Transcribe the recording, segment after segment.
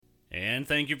And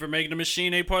thank you for making the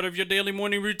machine a part of your daily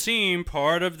morning routine.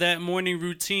 Part of that morning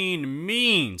routine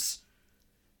means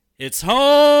it's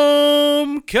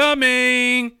homecoming.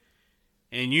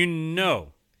 And you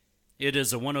know it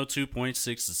is a 102.6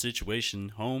 The Situation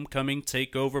homecoming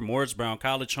takeover. Morris Brown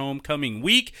College homecoming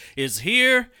week is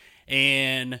here.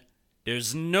 And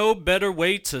there's no better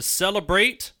way to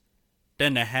celebrate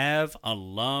than to have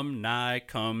alumni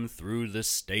come through the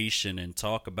station and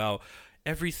talk about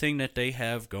everything that they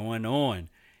have going on.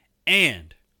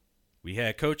 And we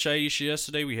had Coach Aisha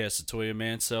yesterday. We had Satoya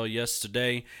Mansell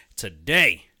yesterday.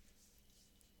 Today,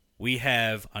 we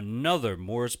have another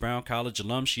Morris Brown College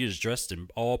alum. She is dressed in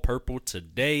all purple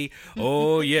today.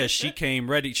 Oh, yes, she came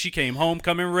ready. She came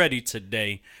homecoming ready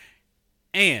today.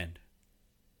 And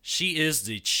she is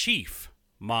the chief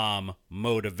mom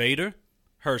motivator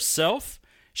herself.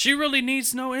 She really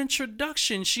needs no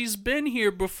introduction. She's been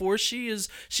here before. She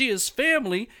is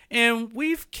family, and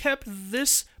we've kept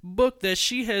this book that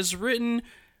she has written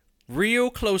real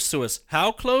close to us.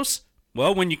 How close?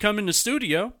 Well, when you come in the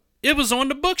studio, it was on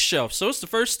the bookshelf, so it's the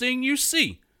first thing you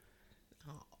see.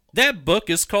 That book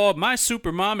is called My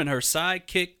Supermom and Her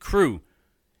Sidekick Crew.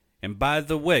 And by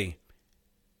the way,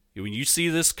 when you see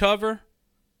this cover,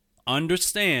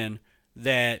 understand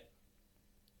that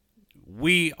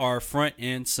we are front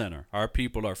and center. Our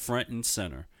people are front and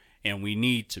center, and we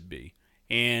need to be.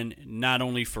 And not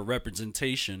only for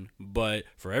representation, but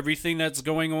for everything that's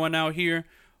going on out here,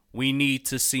 we need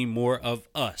to see more of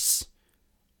us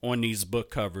on these book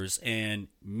covers and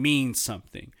mean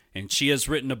something. And she has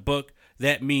written a book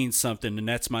that means something, and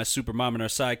that's My Supermom and Her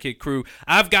Sidekick Crew.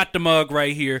 I've got the mug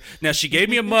right here. Now, she gave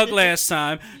me a mug last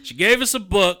time. She gave us a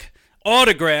book,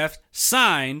 autographed,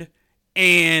 signed,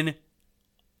 and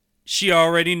she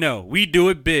already know. We do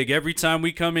it big every time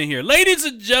we come in here. Ladies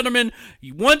and gentlemen,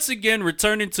 once again,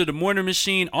 returning to the Morning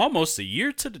Machine, almost a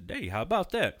year to the day. How about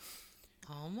that?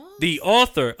 Almost. The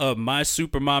author of My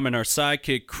Supermom and Her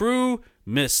Sidekick Crew,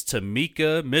 Miss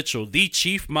Tameka Mitchell, the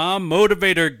Chief Mom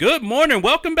Motivator. Good morning.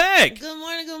 Welcome back.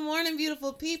 Good morning,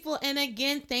 beautiful people. And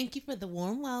again, thank you for the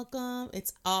warm welcome.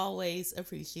 It's always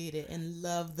appreciated, and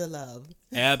love the love.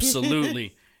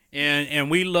 Absolutely. And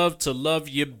we love to love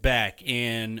you back.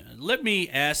 And let me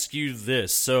ask you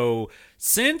this. So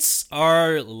since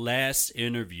our last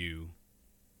interview,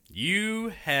 you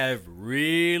have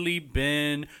really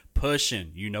been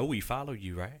pushing. You know we follow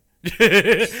you, right?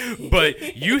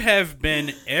 But you have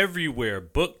been everywhere,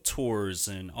 book tours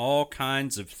and all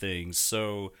kinds of things.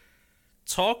 So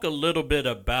talk a little bit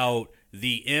about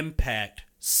the impact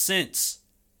since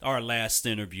our last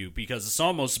interview, because it's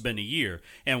almost been a year,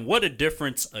 and what a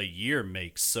difference a year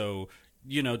makes. So,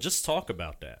 just talk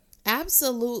about that.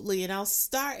 Absolutely. And I'll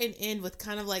start and end with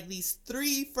kind of like these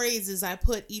three phrases I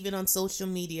put even on social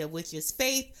media, which is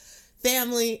faith,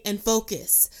 family, and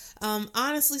focus.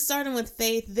 Honestly, starting with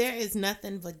faith, there is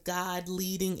nothing but God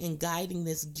leading and guiding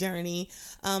this journey.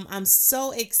 I'm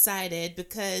so excited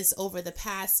because over the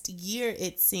past year,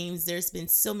 it seems there's been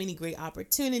so many great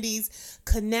opportunities,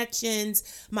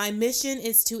 connections. My mission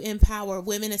is to empower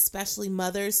women, especially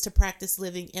mothers, to practice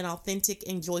living an authentic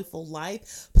and joyful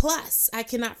life. Plus, I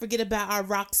cannot forget about our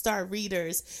rock star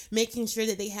readers, making sure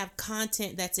that they have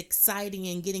content that's exciting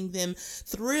and getting them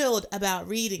thrilled about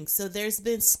reading. So there's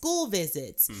been school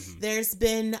visits. Mm-hmm. There's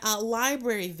been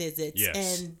library visits,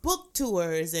 yes, and book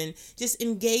tours, and just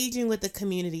engaging with the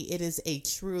community. It is a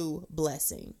true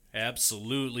blessing.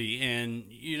 Absolutely. And,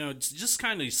 just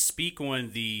kind of speak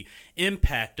on the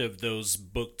impact of those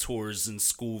book tours and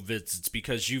school visits,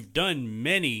 because you've done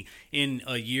many in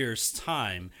a year's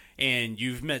time, and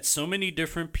you've met so many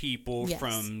different people, yes,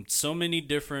 from so many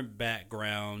different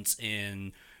backgrounds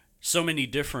and so many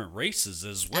different races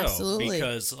as well. Absolutely.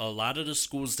 Because a lot of the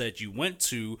schools that you went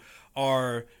to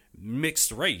are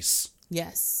mixed race.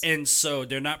 Yes. And so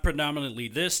they're not predominantly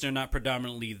this, they're not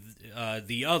predominantly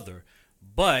the other,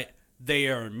 but they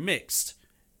are mixed.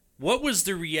 What was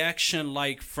the reaction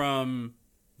like from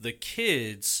the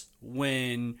kids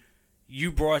when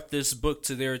you brought this book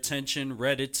to their attention,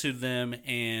 read it to them,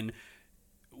 and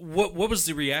what was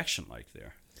the reaction like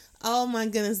there? Oh my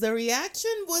goodness, the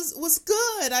reaction was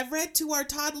good. I've read to our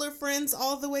toddler friends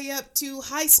all the way up to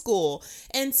high school.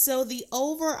 And so the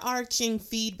overarching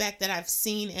feedback that I've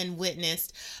seen and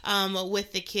witnessed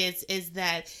with the kids is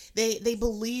that they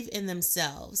believe in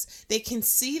themselves. They can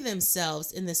see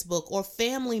themselves in this book, or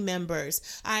family members.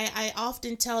 I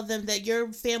often tell them that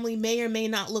your family may or may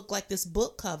not look like this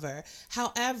book cover.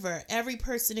 However, every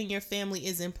person in your family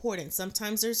is important.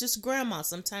 Sometimes there's just grandma,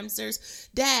 sometimes there's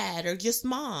dad or just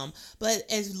mom. But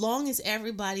as long as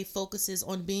everybody focuses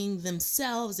on being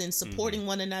themselves and supporting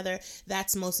one another,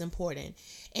 that's most important.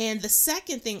 And the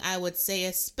second thing I would say,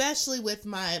 especially with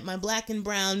my black and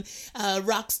brown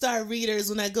rock star readers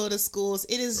when I go to schools,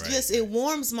 it is it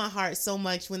warms my heart so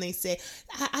much when they say,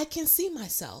 I can see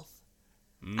myself.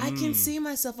 I can see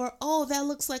myself, or, oh, that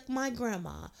looks like my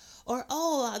grandma, or,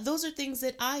 oh, those are things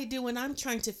that I do when I'm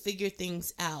trying to figure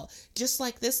things out, just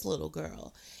like this little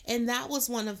girl. And that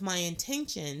was one of my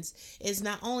intentions, is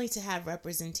not only to have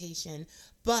representation,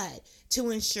 but to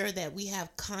ensure that we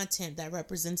have content that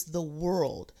represents the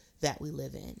world that we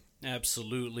live in.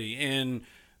 Absolutely. And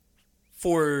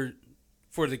for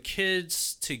the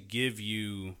kids to give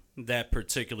you that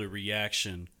particular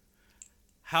reaction,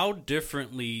 how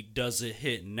differently does it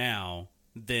hit now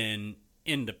than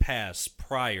in the past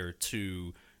prior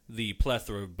to the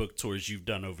plethora of book tours you've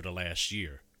done over the last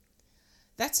year?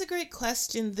 That's a great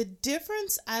question. The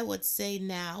difference, I would say,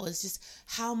 now is just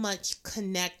how much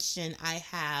connection I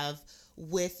have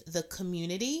with the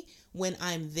community when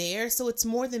I'm there. So it's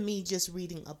more than me just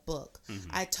reading a book.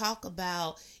 I talk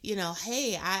about,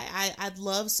 hey, I'd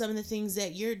love some of the things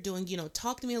that you're doing.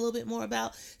 Talk to me a little bit more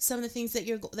about some of the things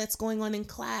that's going on in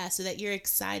class or that you're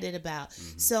excited about.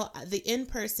 So the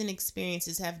in-person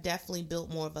experiences have definitely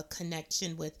built more of a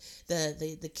connection with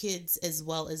the kids as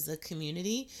well as the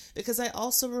community, because I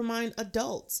also remind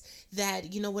adults that,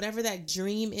 whatever that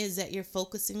dream is that you're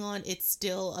focusing on, it's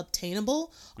still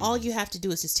obtainable. All you have to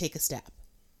do is just take a step.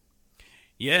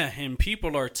 Yeah, and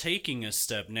people are taking a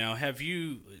step now. Have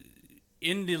you,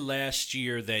 in the last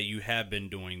year that you have been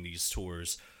doing these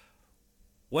tours,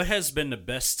 what has been the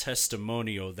best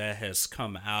testimonial that has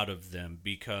come out of them?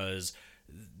 Because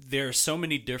there are so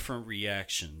many different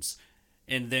reactions,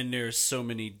 and then there's so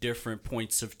many different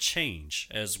points of change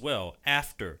as well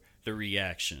after the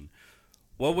reaction.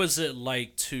 What was it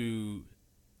like to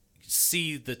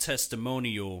see the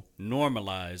testimonial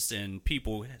normalized and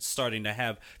people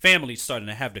families starting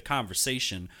to have the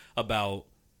conversation about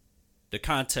the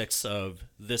context of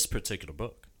this particular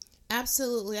book?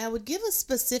 Absolutely. I would give a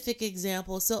specific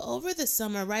example. So over the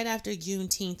summer, right after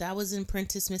Juneteenth, I was in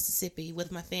Prentiss, Mississippi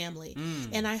with my family.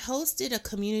 And I hosted a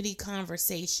community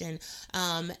conversation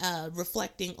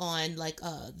reflecting on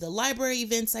the library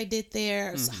events I did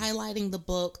there, highlighting the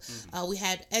book. We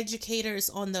had educators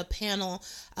on the panel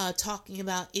talking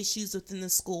about issues within the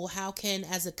school. How can,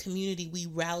 as a community, we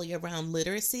rally around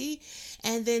literacy?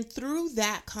 And then through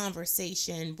that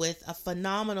conversation with a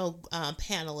phenomenal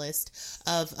panelist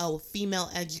of female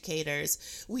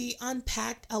educators, we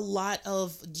unpacked a lot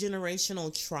of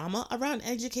generational trauma around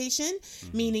education,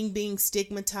 meaning being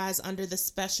stigmatized under the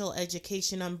special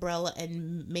education umbrella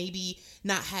and maybe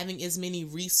not having as many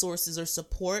resources or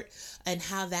support, and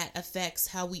how that affects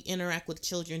how we interact with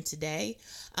children today.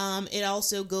 It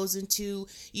also goes into,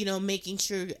 making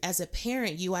sure as a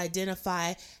parent you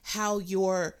identify how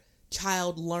your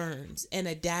child learns and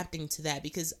adapting to that,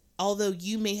 because although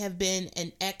you may have been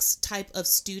an X type of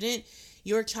student,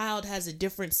 your child has a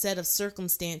different set of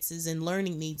circumstances and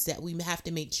learning needs that we have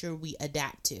to make sure we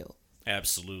adapt to.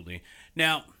 Absolutely.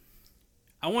 Now,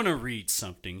 I want to read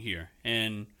something here,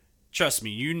 and trust me,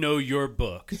 your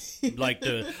book, like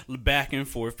the back and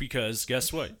forth, because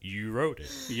guess what? You wrote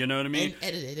it. You know what I mean?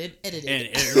 And edited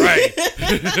it.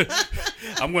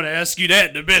 Right. I'm going to ask you that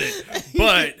in a minute.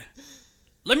 But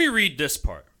let me read this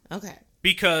part. Okay.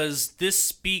 Because this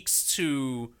speaks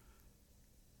to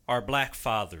our black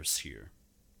fathers here.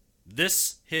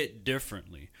 This hit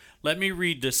differently. Let me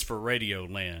read this for Radio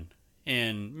Land,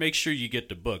 and make sure you get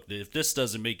the book. If this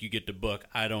doesn't make you get the book,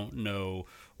 I don't know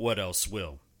what else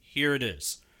will. Here it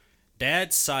is.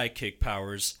 Dad's sidekick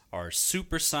powers are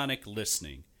supersonic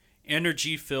listening,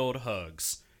 energy-filled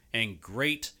hugs, and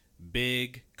great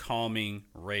big calming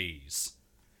rays.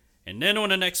 And then on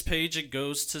the next page it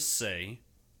goes to say,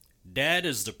 Dad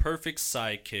is the perfect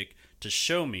sidekick to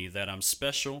show me that I'm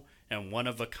special and one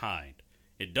of a kind.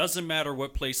 It doesn't matter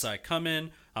what place I come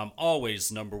in, I'm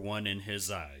always number one in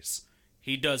his eyes.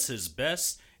 He does his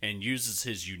best and uses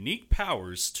his unique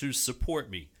powers to support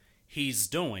me. He's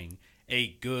doing a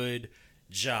good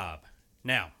job.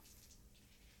 Now,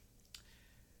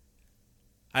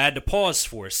 I had to pause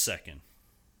for a second.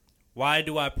 Why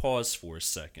do I pause for a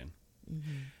second?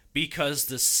 Because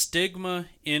the stigma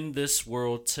in this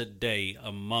world today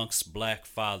amongst black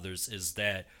fathers is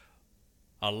that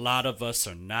a lot of us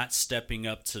are not stepping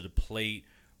up to the plate.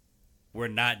 We're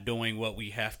not doing what we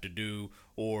have to do,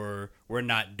 or we're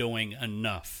not doing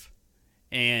enough.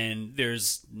 And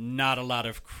there's not a lot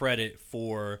of credit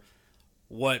for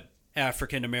what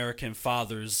African American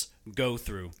fathers go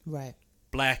through. Right.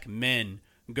 Black men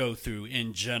go through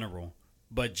in general.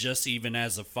 but just even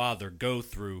as a father go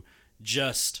through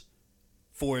just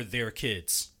for their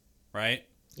kids, right?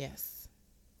 Yes.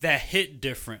 That hit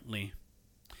differently.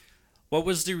 What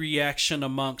was the reaction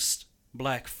amongst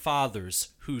black fathers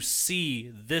who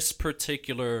see this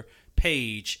particular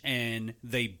page and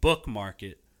they bookmark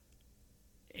it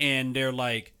and they're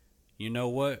like, you know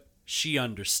what? She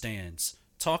understands.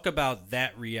 Talk about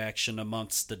that reaction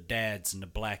amongst the dads and the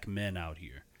black men out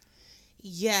here.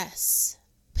 Yes.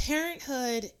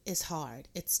 Parenthood is hard.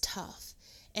 It's tough.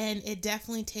 And it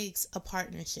definitely takes a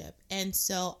partnership. And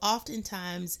so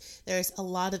oftentimes there's a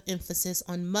lot of emphasis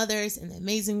on mothers and the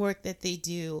amazing work that they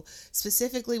do.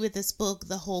 Specifically with this book,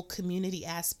 the whole community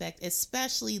aspect,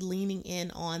 especially leaning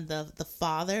in on the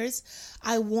fathers.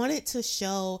 I wanted to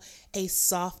show a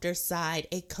softer side,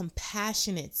 a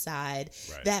compassionate side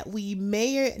that we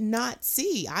may not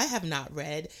see. I have not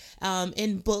read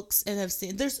in books and have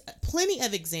seen. There's plenty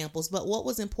of examples, but what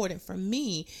was important for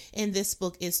me in this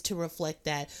book is to reflect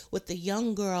that with the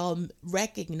young girl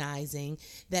recognizing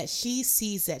that she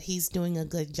sees that he's doing a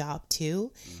good job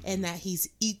too, and that he's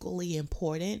equally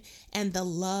important, and the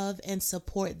love and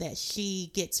support that she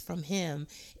gets from him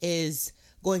is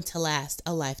going to last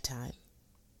a lifetime.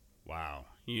 Wow.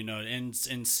 You know, and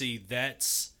see,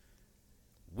 that's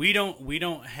we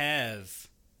don't have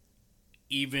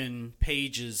even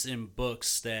pages in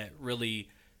books that really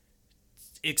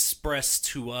express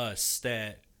to us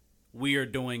that we are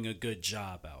doing a good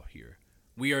job out here.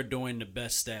 We are doing the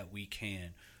best that we can.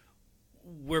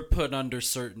 We're put under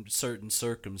certain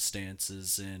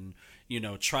circumstances and, you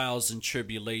know, trials and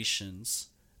tribulations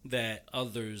that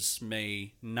others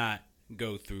may not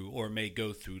go through or may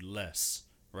go through less,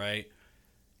 right?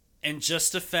 And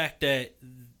just the fact that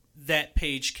that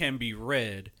page can be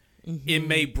read, it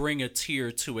may bring a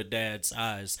tear to a dad's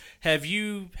eyes. Have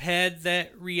you had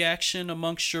that reaction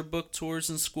amongst your book tours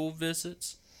and school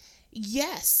visits?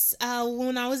 Yes.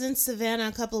 When I was in Savannah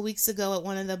a couple of weeks ago at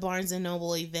one of the Barnes &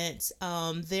 Noble events,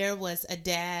 there was a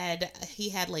dad. He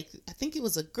had I think it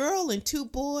was a girl and two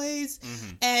boys.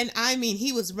 And I mean,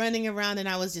 he was running around and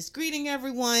I was just greeting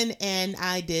everyone and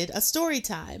I did a story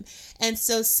time. And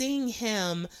so seeing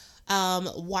him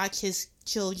watch his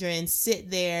children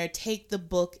sit there, take the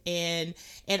book in,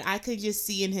 and I could just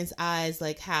see in his eyes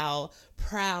how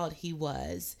proud he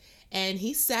was. And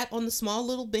he sat on the small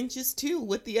little benches too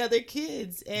with the other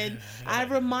kids. And I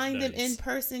remind them in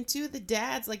person too, the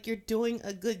dads, you're doing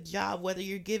a good job, whether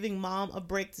you're giving mom a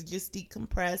break to just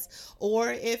decompress,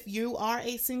 or if you are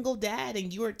a single dad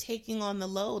and you are taking on the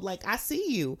load, I see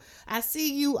you.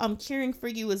 I'm cheering for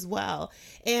you as well.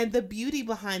 And the beauty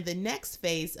behind the next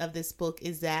phase of this book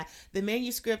is that the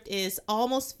manuscript is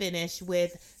almost finished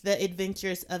with the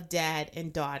adventures of dad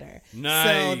and daughter. Nice.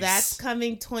 So that's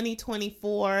coming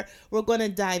 2024. We're going to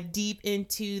dive deep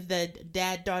into the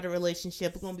dad-daughter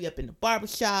relationship. We're going to be up in the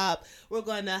barbershop. We're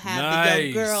going to have the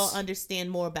young girl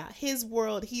understand more about his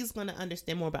world. He's going to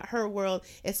understand more about her world.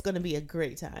 It's going to be a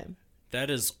great time. That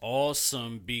is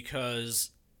awesome because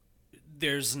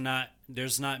there's not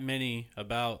many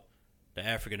about the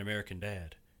African-American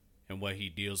dad and what he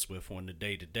deals with on the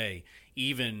day-to-day,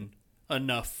 even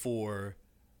enough for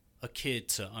a kid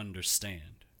to understand.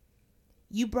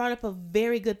 You brought up a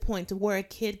very good point to where a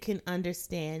kid can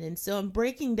understand. And so I'm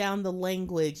breaking down the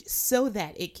language so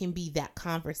that it can be that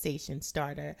conversation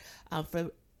starter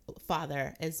for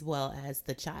father as well as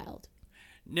the child.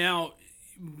 Now,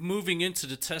 moving into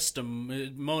the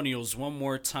testimonials one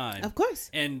more time. Of course.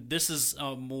 And this is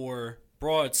a more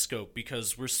broad scope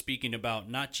because we're speaking about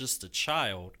not just the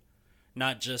child,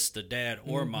 not just the dad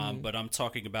or mom, but I'm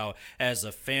talking about as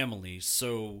a family.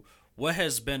 So what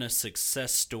has been a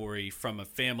success story from a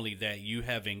family that you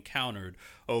have encountered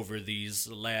over these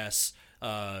last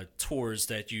tours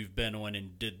that you've been on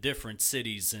in different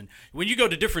cities? And when you go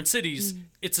to different cities,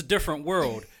 it's a different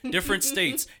world. Different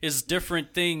states is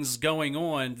different things going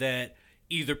on that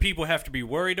either people have to be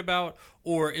worried about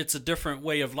or it's a different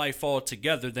way of life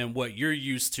altogether than what you're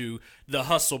used to, the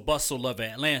hustle bustle of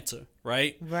Atlanta,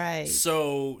 right? Right.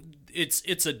 So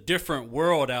it's a different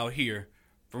world out here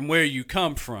from where you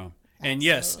come from. And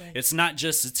yes, it's not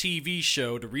just a TV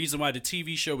show. The reason why the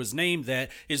TV show is named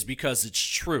that is because it's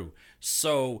true.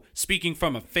 So speaking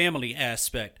from a family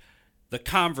aspect, the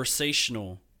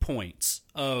conversational points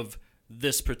of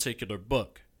this particular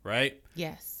book, right?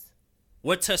 Yes.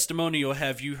 What testimonial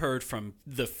have you heard from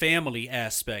the family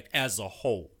aspect as a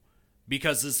whole?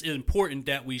 Because it's important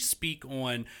that we speak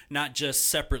on not just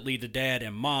separately the dad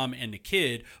and mom and the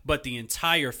kid, but the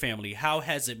entire family. How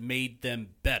has it made them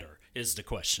better? is the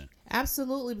question.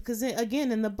 Absolutely, because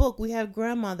again, in the book, we have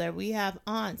grandmother, we have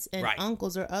aunts and Right.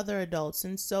 uncles or other adults.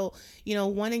 And so,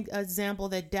 one example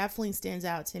that definitely stands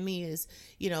out to me is,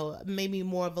 maybe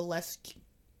more of a less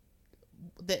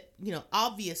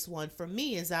obvious one for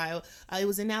me is I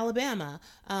was in Alabama.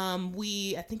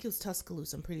 I think it was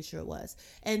Tuscaloosa, I'm pretty sure it was.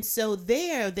 And so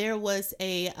there was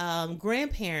a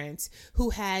grandparent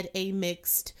who had a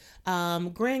mixed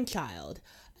grandchild.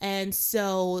 And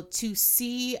so to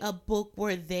see a book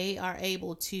where they are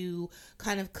able to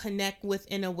kind of connect with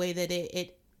in a way that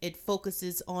it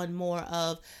focuses on more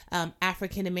of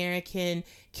African American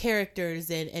characters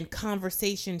and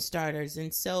conversation starters.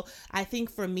 And so I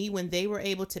think for me, when they were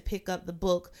able to pick up the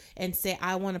book and say,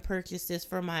 I want to purchase this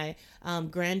for my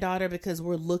granddaughter because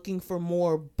we're looking for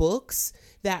more books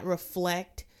that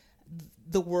reflect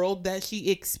the world that she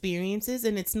experiences,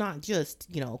 and it's not just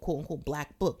quote unquote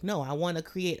black book. No, I want to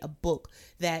create a book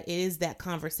that is that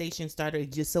conversation starter.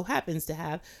 It just so happens to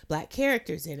have black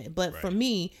characters in it. But for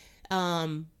me,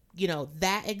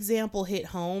 that example hit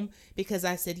home because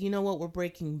I said, you know what, we're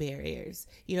breaking barriers.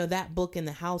 That book in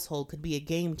the household could be a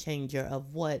game changer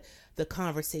of what the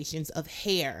conversations of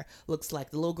hair looks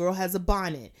like. The little girl has a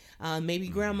bonnet. Maybe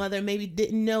grandmother maybe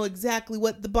didn't know exactly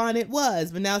what the bonnet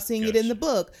was, but now seeing it in the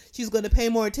book, she's going to pay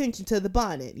more attention to the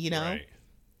bonnet, Right.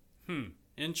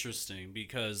 Interesting,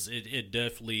 because it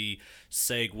definitely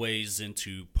segues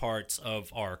into parts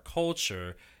of our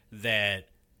culture that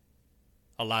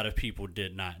a lot of people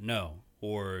did not know,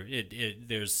 or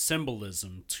there's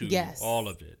symbolism to all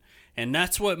of it. And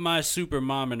that's what My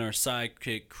Supermom and Her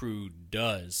Sidekick Crew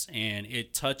does, and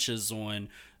it touches on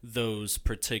those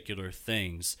particular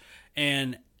things.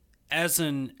 And as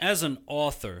an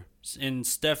author, and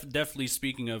definitely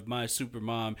speaking of My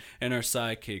Supermom and Her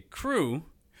Sidekick Crew,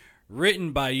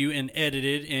 written by you and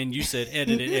edited, and you said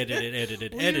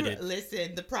edited.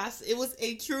 Listen, the process, it was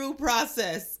a true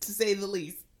process, to say the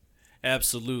least.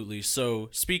 Absolutely. So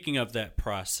speaking of that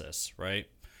process, right?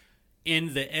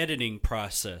 In the editing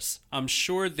process, I'm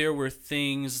sure there were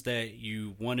things that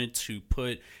you wanted to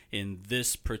put in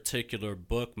this particular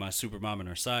book, My Supermom and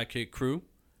Her Sidekick Crew,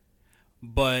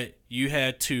 but you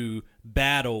had to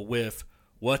battle with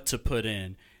what to put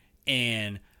in.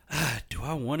 And do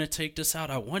I want to take this out?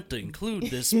 I want to include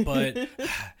this, but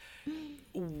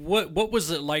what was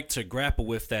it like to grapple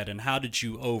with that, and how did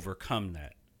you overcome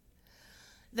that?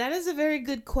 That is a very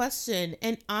good question.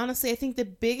 And honestly, I think the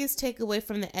biggest takeaway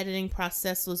from the editing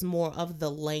process was more of the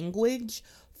language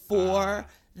for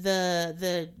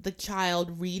the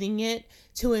child reading it,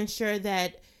 to ensure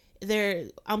that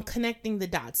I'm connecting the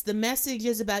dots. The message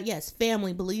is about, yes,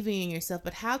 family, believing in yourself,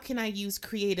 but how can I use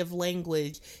creative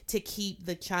language to keep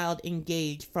the child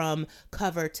engaged from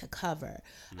cover to cover?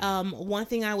 One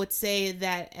thing I would say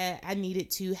that I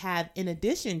needed to have in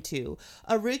addition to,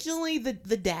 originally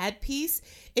the dad piece,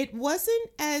 it wasn't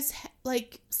as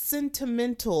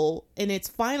sentimental in its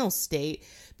final state.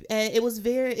 It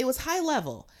was high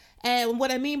level. And what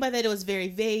I mean by that, it was very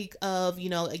vague of,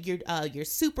 your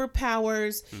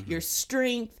superpowers, your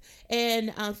strength.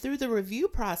 And through the review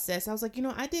process, I was like,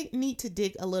 I didn't need to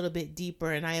dig a little bit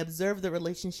deeper. And I observed the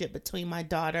relationship between my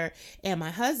daughter and my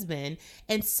husband,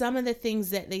 and some of the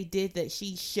things that they did that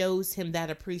she shows him that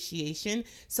appreciation.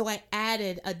 So I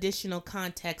added additional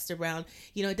context around,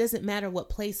 it doesn't matter what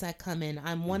place I come in.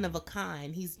 I'm one of a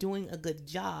kind. He's doing a good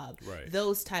job. Right.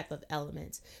 Those type of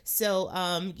elements. So,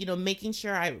 making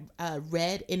sure I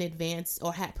read in advance,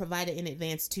 or had provided in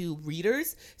advance to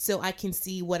readers, so I can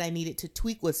see what I needed to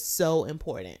tweak, was so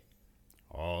important.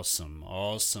 Awesome.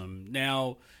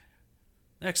 Now,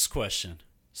 next question.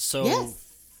 So, yes.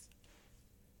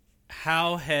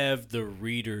 How have the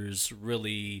readers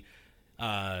really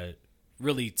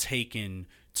taken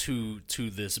to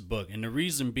this book? And the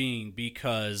reason being,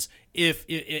 because if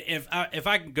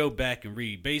I can go back and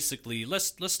read, basically,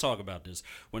 let's talk about this.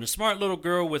 When a smart little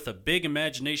girl with a big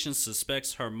imagination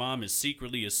suspects her mom is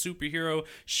secretly a superhero,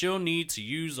 she'll need to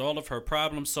use all of her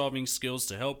problem-solving skills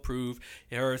to help prove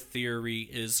her theory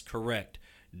is correct.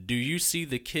 Do you see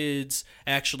the kids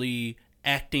actually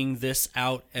acting this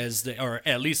out, or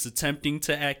at least attempting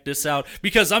to act this out?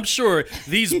 Because I'm sure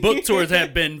these book tours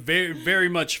have been very, very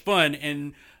much fun,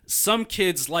 and some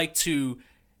kids like to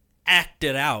act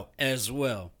it out as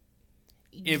well.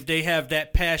 If they have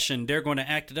that passion, they're going to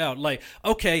act it out. Like,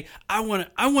 okay, I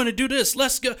want to do this.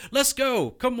 Let's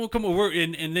go. Come on.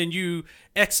 And then you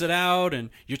exit out, and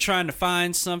you're trying to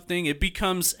find something. It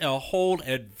becomes a whole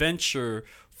adventure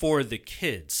for the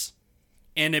kids.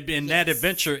 And that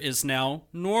adventure is now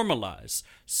normalized.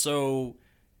 So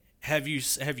have you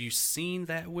seen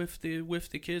that with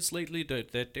the kids lately,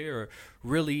 that they're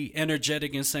really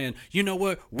energetic and saying, you know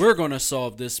what, we're gonna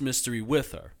solve this mystery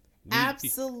with her.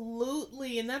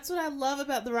 Absolutely. And that's what I love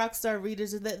about the Rockstar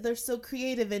readers, is that they're so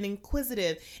creative and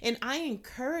inquisitive. And I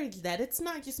encourage that. It's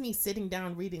not just me sitting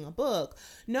down reading a book.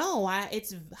 No,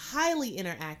 it's highly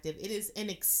interactive. It is an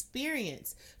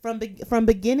experience from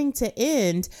beginning to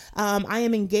end. I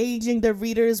am engaging the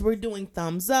readers. We're doing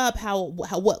thumbs up,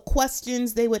 what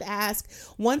questions they would ask.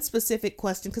 One specific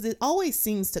question, because it always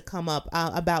seems to come up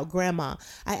about grandma.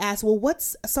 I ask, well,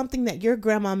 what's something that your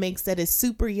grandma makes that is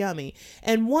super yummy?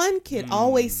 And one kid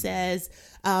always says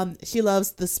she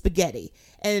loves the spaghetti.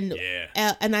 And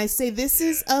and I say, this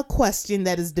is a question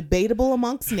that is debatable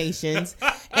amongst nations.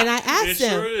 And I asked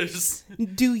them,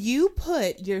 do you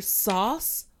put your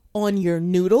sauce on your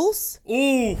noodles?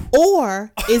 Ooh.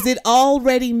 Or is it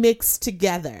already mixed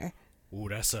together? Ooh,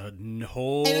 that's a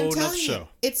whole nother show.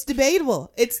 It's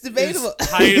debatable. It's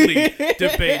highly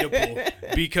debatable.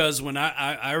 Because when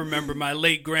I remember my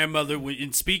late grandmother,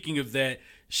 in speaking of that,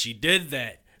 she did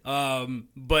that.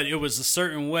 But it was a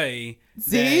certain way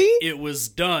that it was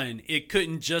done. It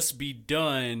couldn't just be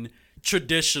done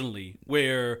traditionally,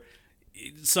 where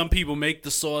some people make the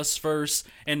sauce first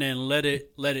and then let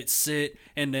it sit,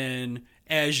 and then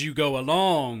as you go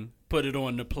along, put it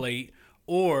on the plate,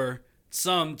 or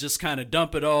some just kind of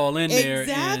dump it all in there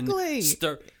and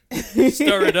stir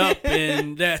it up,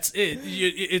 and that's it.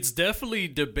 It's definitely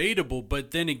debatable, but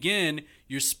then again,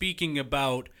 you're speaking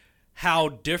about how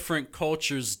different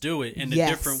cultures do it in the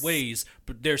different ways,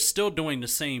 but they're still doing the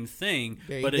same thing,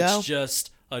 but it's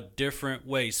just a different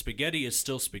way. Spaghetti is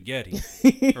still spaghetti,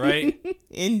 right?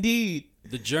 Indeed.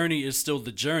 The journey is still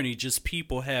the journey, just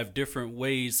people have different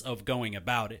ways of going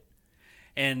about it.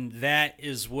 And that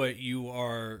is what you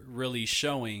are really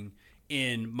showing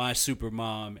in My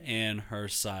Supermom and Her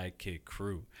Sidekick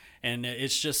Crew. And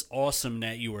it's just awesome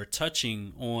that you are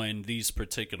touching on these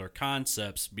particular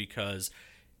concepts, because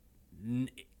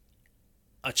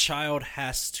a child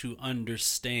has to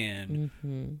understand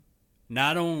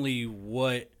not only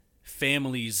what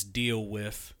families deal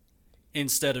with,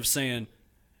 instead of saying,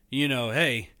 you know,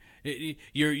 hey,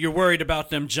 you're worried about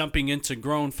them jumping into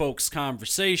grown folks'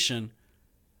 conversation,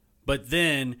 but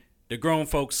then the grown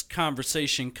folks'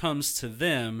 conversation comes to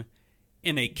them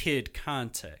in a kid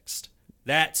context.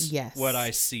 That's what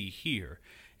I see here.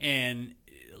 And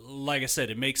like I said,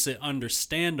 it makes it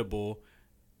understandable.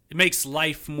 It makes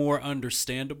life more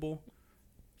understandable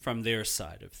from their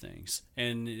side of things.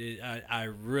 And I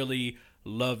really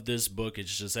love this book.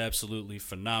 It's just absolutely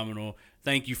phenomenal.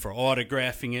 Thank you for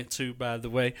autographing it too, by the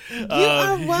way. You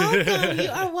are welcome. You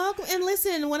are welcome. And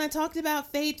listen, when I talked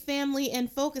about faith, family,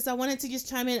 and focus, I wanted to just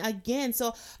chime in again.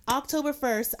 So October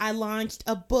 1st, I launched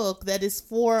a book that is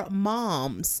for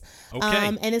moms. Okay.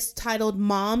 And it's titled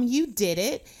Mom, You Did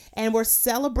It. And we're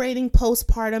celebrating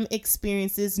postpartum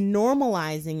experiences,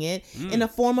 normalizing it in a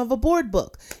form of a board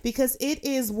book, because it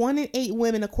is 1 in 8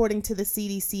 women, according to the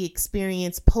CDC,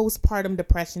 experience postpartum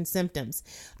depression symptoms.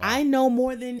 Wow. I know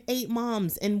more than 8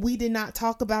 moms, and we did not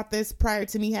talk about this prior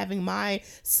to me having my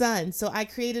son. So I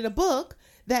created a book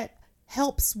that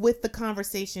helps with the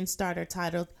conversation starter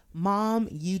titled Mom,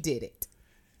 You Did It.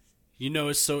 You know,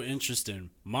 it's so interesting.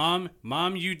 Mom,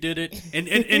 you did it.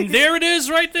 And there it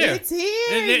is right there. It's here.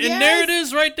 And there it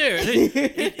is right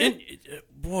there.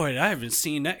 Boy, I haven't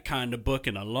seen that kind of book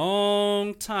in a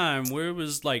long time, where it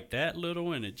was like that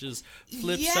little and it just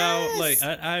flips out. Like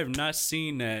I have not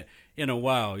seen that in a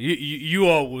while. You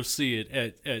all will see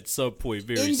it at some point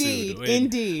very soon.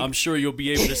 Indeed. I'm sure you'll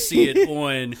be able to see it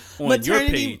on your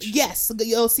page. Yes,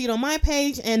 you'll see it on my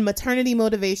page and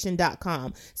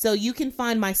maternitymotivation.com. So you can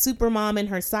find My Supermom and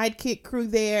Her Sidekick Crew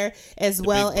there, as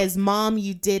well as Mom,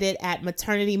 You Did It at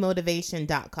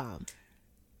maternitymotivation.com.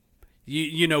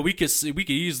 You know, we could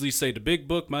easily say the big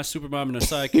book, My Supermom and Her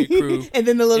Sidekick Crew, and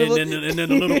then the little book, and then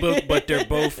the little book,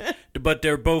 but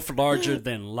they're both larger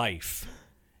than life.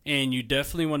 And you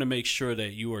definitely want to make sure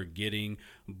that you are getting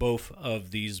both of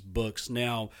these books.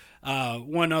 Now,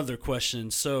 one other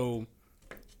question. So,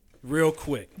 real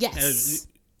quick. Yes.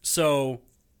 So,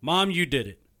 Mom, You Did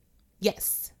It.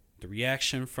 Yes. The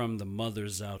reaction from the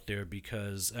mothers out there,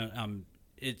 because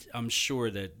I'm sure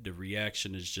that the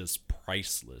reaction is just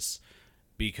priceless,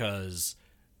 because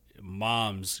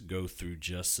moms go through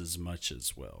just as much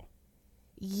as well.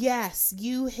 Yes,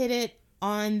 you hit it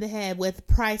on the head with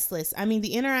priceless. I mean,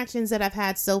 the interactions that I've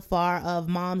had so far of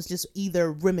moms just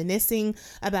either reminiscing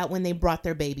about when they brought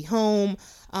their baby home,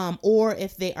 or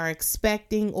if they are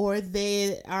expecting, or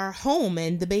they are home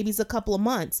and the baby's a couple of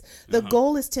months. The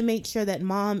goal is to make sure that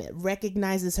mom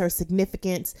recognizes her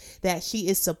significance, that she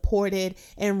is supported,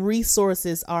 and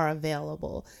resources are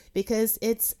available, because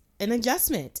it's an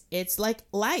adjustment. It's like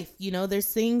life,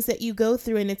 there's things that you go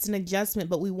through and it's an adjustment,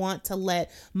 but we want to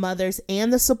let mothers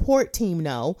and the support team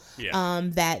know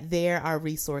that there are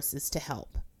resources to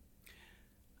help.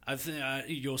 I think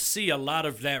you'll see a lot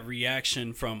of that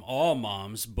reaction from all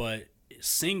moms, but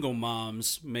single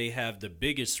moms may have the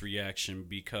biggest reaction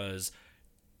because,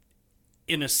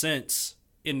 in a sense,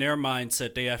 in their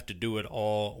mindset, they have to do it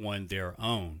all on their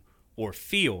own, or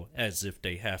feel as if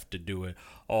they have to do it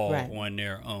all on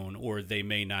their own, or they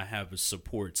may not have a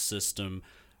support system,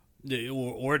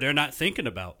 or they're not thinking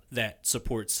about that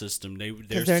support system. They're in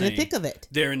the thick of it.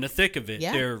 They're in the thick of it.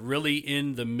 Yeah. They're really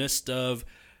in the midst of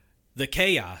the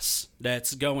chaos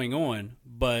that's going on,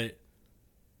 but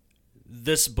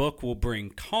this book will bring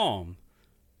calm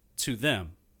to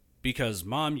them, because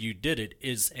Mom, You Did It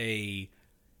is a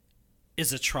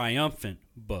triumphant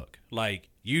book. Like,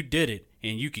 you did it,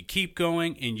 and you could keep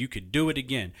going, and you could do it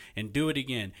again, and do it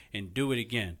again, and do it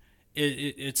again.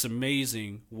 It's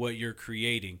amazing what you're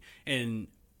creating. And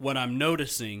what I'm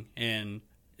noticing, and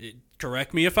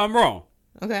correct me if I'm wrong.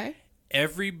 Okay.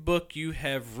 Every book you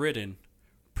have written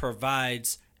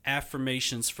provides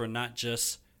affirmations for not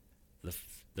just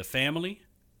the family,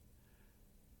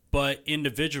 but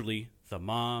individually, the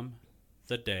mom,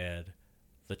 the dad,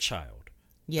 the child,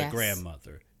 the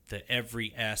grandmother, the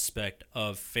every aspect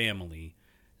of family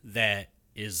that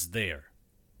is there.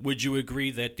 Would you agree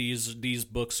that these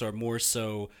books are more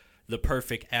so the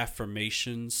perfect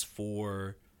affirmations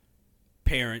for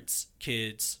parents,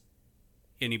 kids,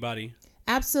 anybody?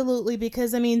 Absolutely,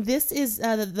 because this is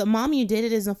the Mom, You Did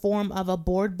It is a form of a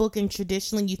board book, and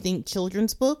traditionally you think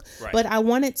children's book, but I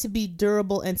want it to be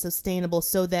durable and sustainable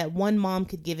so that one mom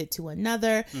could give it to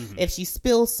another if she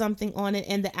spills something on it,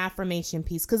 and the affirmation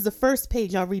piece, because the first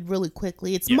page I'll read really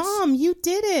quickly. It's Mom, you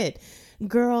did it.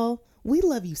 Girl, we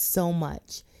love you so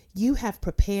much. You have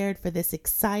prepared for this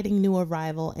exciting new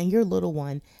arrival, and your little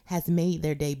one has made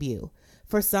their debut.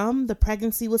 For some, the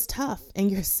pregnancy was tough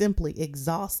and you're simply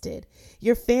exhausted.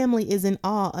 Your family is in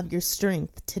awe of your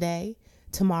strength today,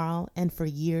 tomorrow, and for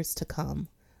years to come.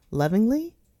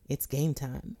 Lovingly, it's game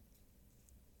time.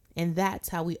 And that's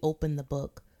how we open the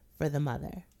book for the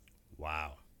mother.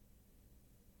 Wow.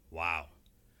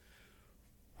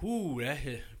 Ooh,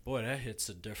 that hits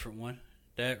a different one.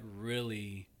 That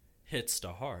really hits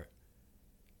the heart.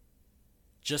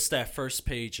 Just that first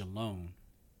page alone.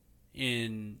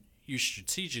 You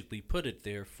strategically put it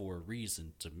there for a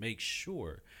reason, to make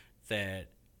sure that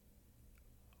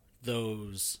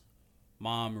those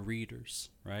mom readers,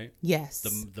 right? Yes.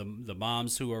 The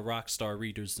moms who are rock star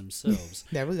readers themselves.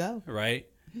 There we go. Right?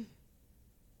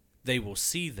 They will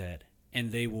see that,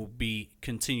 and they will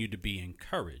continue to be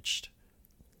encouraged.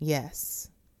 Yes.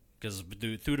 Because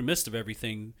through the midst of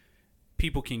everything,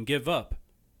 people can give up,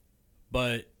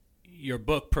 but your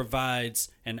book provides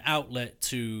an outlet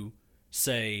to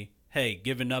say, hey,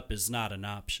 giving up is not an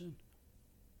option.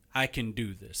 I can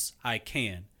do this. I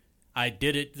can. I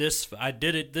did it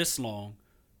this long.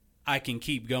 I can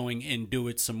keep going and do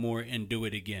it some more and do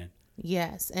it again.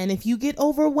 Yes. And if you get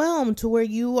overwhelmed to where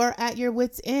you are at your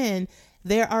wit's end,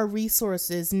 there are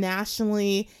resources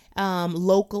nationally,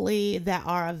 locally, that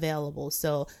are available.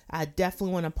 So I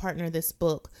definitely want to partner this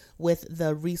book with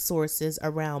the resources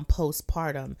around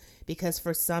postpartum, because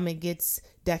for some it gets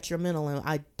detrimental, and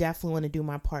I definitely want to do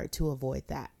my part to avoid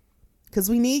that. Because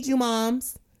we need you,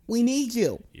 moms. We need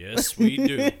you. Yes, we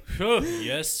do.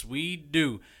 Yes, we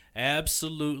do.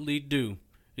 Absolutely do.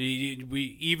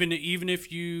 We even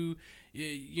if you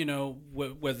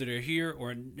whether they're here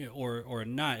or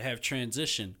not have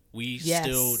transition, we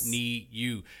still need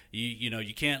you.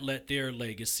 You can't let their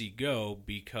legacy go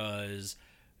because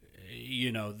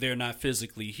they're not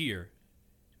physically here.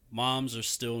 Moms are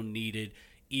still needed,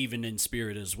 even in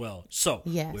spirit as well. So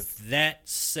with that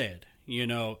said,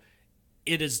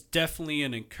 it is definitely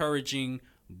an encouraging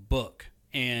book.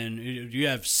 And you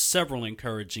have several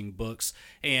encouraging books.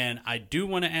 And I do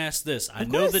want to ask this. I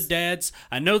know the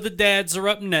dads are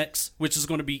up next, which is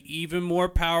going to be even more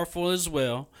powerful as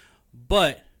well.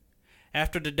 But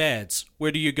after the dads,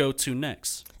 where do you go to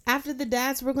next? After the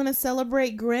dads, we're going to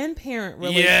celebrate grandparent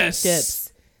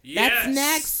relationships. Yes. That's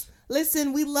next.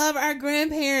 Listen, we love our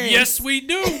grandparents. Yes, we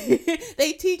do.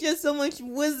 They teach us so much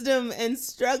wisdom and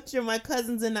structure. My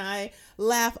cousins and I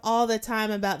laugh all the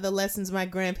time about the lessons my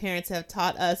grandparents have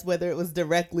taught us, whether it was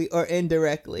directly or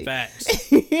indirectly. Facts.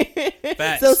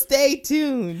 Facts. So stay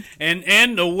tuned.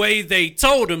 And the way they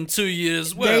told them to you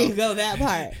as well. There you go, that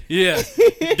part. Yeah.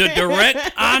 The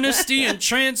direct honesty and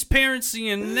transparency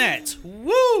in that.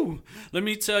 Woo! Let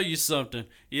me tell you something.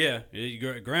 Yeah,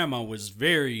 your grandma was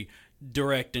very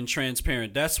direct and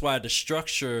transparent. That's why the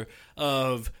structure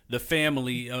of the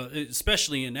family,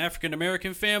 especially an African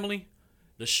American family,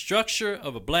 the structure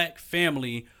of a black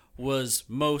family was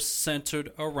most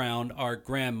centered around our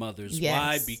grandmothers. Yes.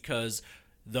 Why? Because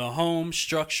the home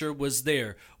structure was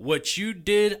there. What you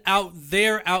did out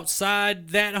there outside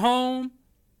that home,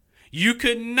 you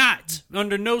could not,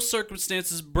 under no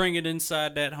circumstances, bring it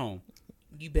inside that home.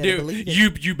 You better believe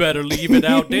it. You better leave it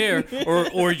out there,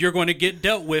 or you're going to get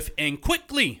dealt with, and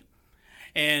quickly.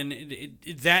 And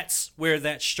that's where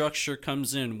that structure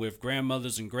comes in with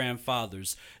grandmothers and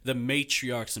grandfathers, the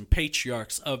matriarchs and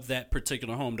patriarchs of that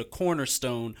particular home, the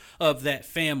cornerstone of that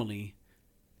family.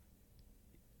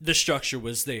 The structure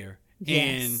was there.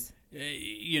 Yes. And,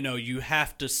 you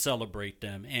have to celebrate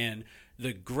them. And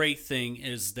the great thing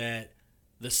is that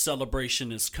the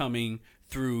celebration is coming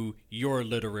through your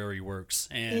literary works,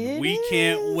 and we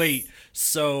can't wait.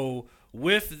 So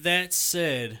with that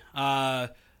said, my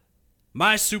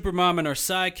supermom and our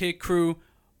sidekick crew,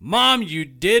 Mom, you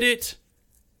did it.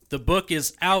 The book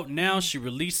is out now. She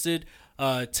released it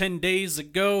 10 days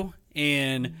ago,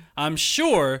 and I'm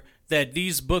sure that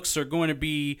these books are going to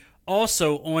be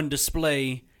also on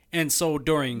display and sold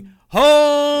during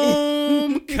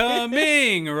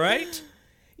homecoming, right?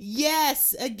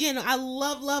 Yes. Again, I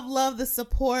love the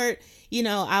support.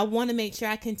 I want to make sure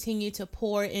I continue to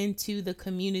pour into the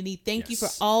community. Thank you for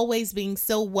always being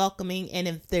so welcoming. And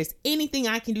if there's anything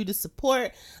I can do to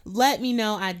support, let me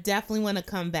know. I definitely want to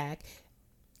come back.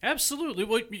 Absolutely.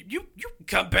 Well, you can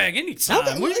come back anytime.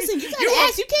 Okay, listen, you gotta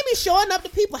ask. You can't be showing up to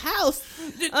people's house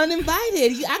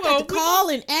uninvited. I got to call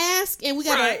and ask, and we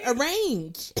gotta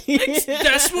arrange.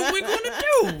 That's what we're gonna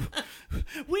do.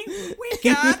 We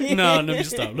got. No, let me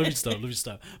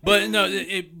stop. But no,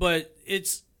 but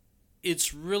it's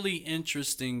really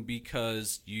interesting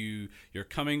because you're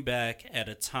coming back at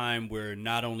a time where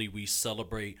not only we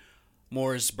celebrate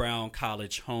Morris Brown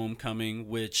College homecoming,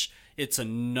 which it's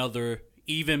another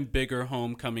even bigger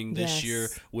homecoming this year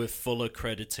with full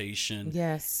accreditation.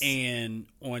 Yes. And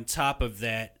on top of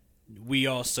that, we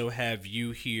also have you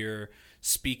here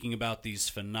speaking about these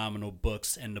phenomenal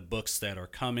books and the books that are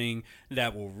coming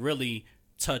that will really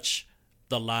touch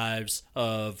the lives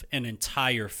of an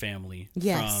entire family.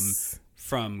 Yes.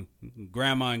 From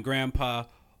grandma and grandpa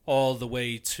all the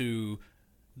way to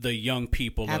the young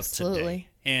people of today.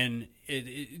 And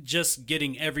it just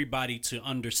getting everybody to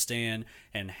understand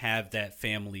and have that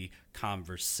family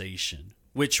conversation,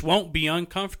 which won't be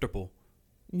uncomfortable.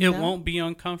 No. It won't be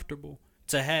uncomfortable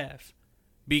to have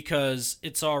because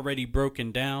it's already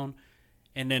broken down.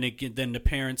 And then then the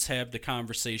parents have the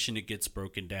conversation. It gets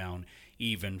broken down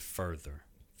even further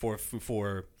for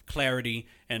clarity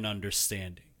and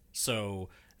understanding. So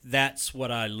that's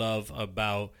what I love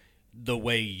about the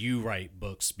way you write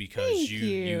books, because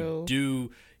you're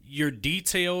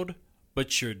detailed,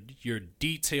 but you're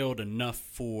detailed enough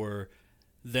for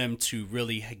them to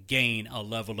really gain a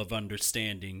level of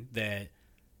understanding that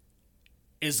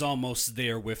is almost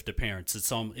there with the parents.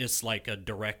 It's like a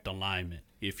direct alignment,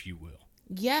 if you will.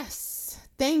 Yes,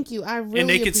 thank you. I really and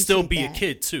they could still be that. A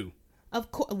kid too. Of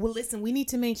course. Well, listen, we need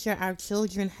to make sure our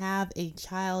children have a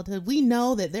childhood. We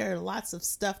know that there are lots of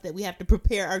stuff that we have to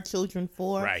prepare our children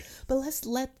for. Right. But let's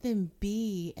let them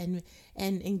be and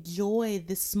enjoy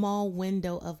this small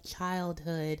window of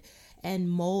childhood and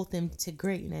mold them to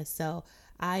greatness. So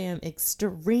I am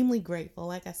extremely grateful.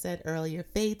 Like I said earlier,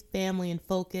 faith, family, and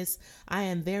focus. I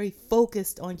am very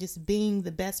focused on just being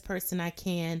the best person I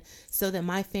can so that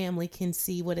my family can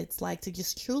see what it's like to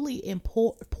just truly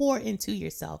pour into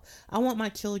yourself. I want my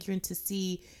children to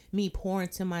see me pour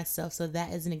into myself, so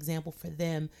that is an example for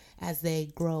them as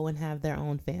they grow and have their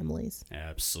own families.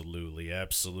 Absolutely.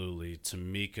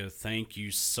 Tameka, thank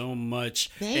you so much.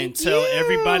 And tell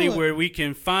everybody where we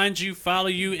can find you, follow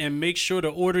you, and make sure to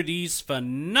order these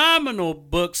phenomenal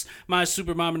books, My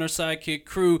Supermom and Her Sidekick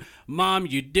Crew, Mom,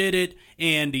 You Did It,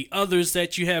 and the others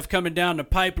that you have coming down the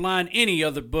pipeline, any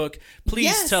other book.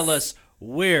 Please tell us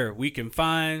where we can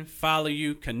find, follow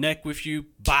you, connect with you.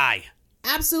 Bye.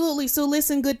 Absolutely. So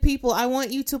listen, good people, I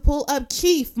want you to pull up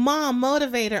Chief Mom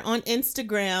Motivator on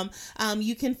Instagram.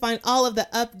 You can find all of the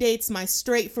updates, my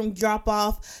straight from drop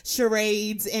off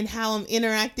charades, and how I'm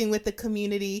interacting with the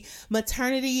community.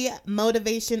 Maternity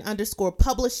Motivation _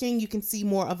 publishing. You can see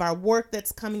more of our work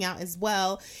that's coming out as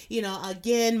well.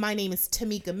 Again, my name is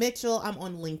Tameka Mitchell. I'm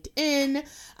on LinkedIn.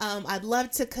 I'd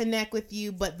love to connect with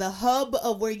you, but the hub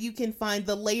of where you can find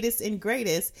the latest and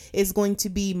greatest is going to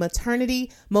be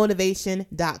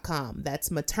maternitymotivation.com. That's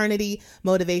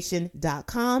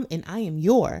maternitymotivation.com, and I am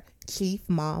your Chief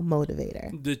Mom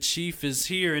Motivator. The chief is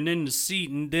here and in the seat,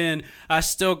 and then I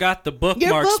still got the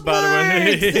bookmarks, by the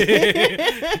way.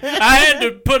 I had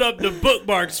to put up the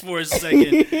bookmarks for a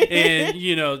second, and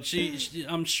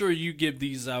I'm sure you give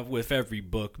these out with every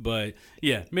book, but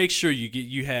yeah, make sure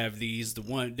you have these.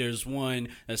 There's one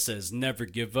that says "Never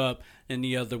Give Up," and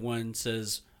the other one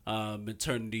says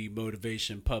Maternity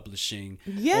Motivation Publishing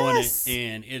on it,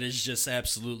 and it is just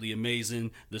absolutely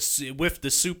amazing. With the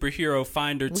Superhero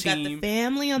Finder team, we got the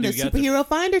family on the Superhero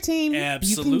Finder team.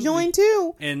 Absolutely, you can join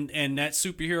too. And that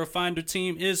Superhero Finder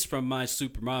team is from my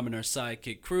Supermom and her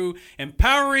sidekick crew,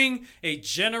 empowering a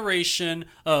generation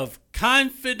of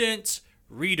confident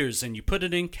readers, and you put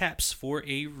it in caps for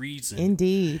a reason.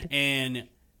 Indeed. And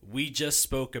we just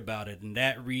spoke about it, and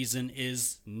that reason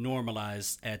is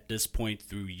normalized at this point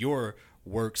through your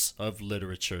works of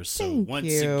literature. So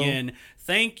once again,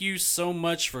 thank you so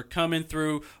much for coming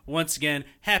through. Once again,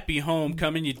 happy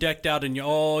homecoming. You decked out in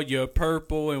all your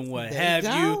purple and what have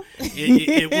you.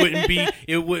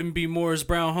 It wouldn't be Morris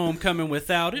Brown homecoming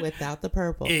without it. Without the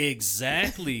purple.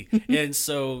 Exactly. And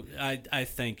so I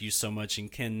thank you so much, and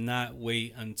cannot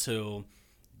wait until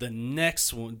the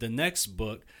next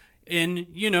book. And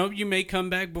you may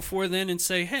come back before then and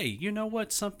say, hey, you know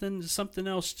what, something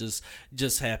else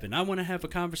just happened. I want to have a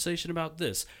conversation about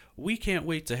this. We can't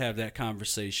wait to have that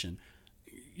conversation.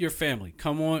 Your family,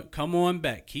 come on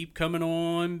back. Keep coming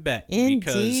on back. Indeed.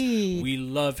 Because we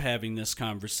love having this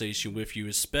conversation with you,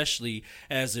 especially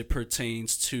as it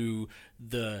pertains to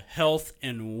the health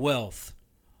and wealth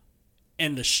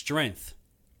and the strength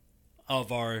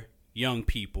of our young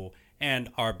people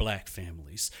and our black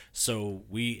families. So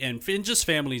and just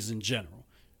families in general.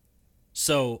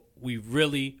 So we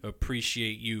really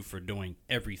appreciate you for doing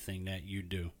everything that you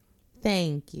do.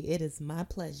 Thank you. It is my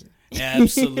pleasure.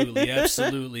 Absolutely,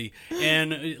 absolutely.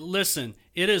 And listen,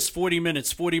 it is 40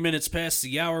 minutes past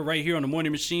the hour right here on the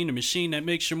Morning Machine, the machine that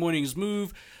makes your mornings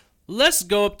move. Let's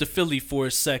go up to Philly for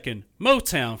a second.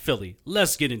 Motown Philly.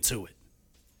 Let's get into it.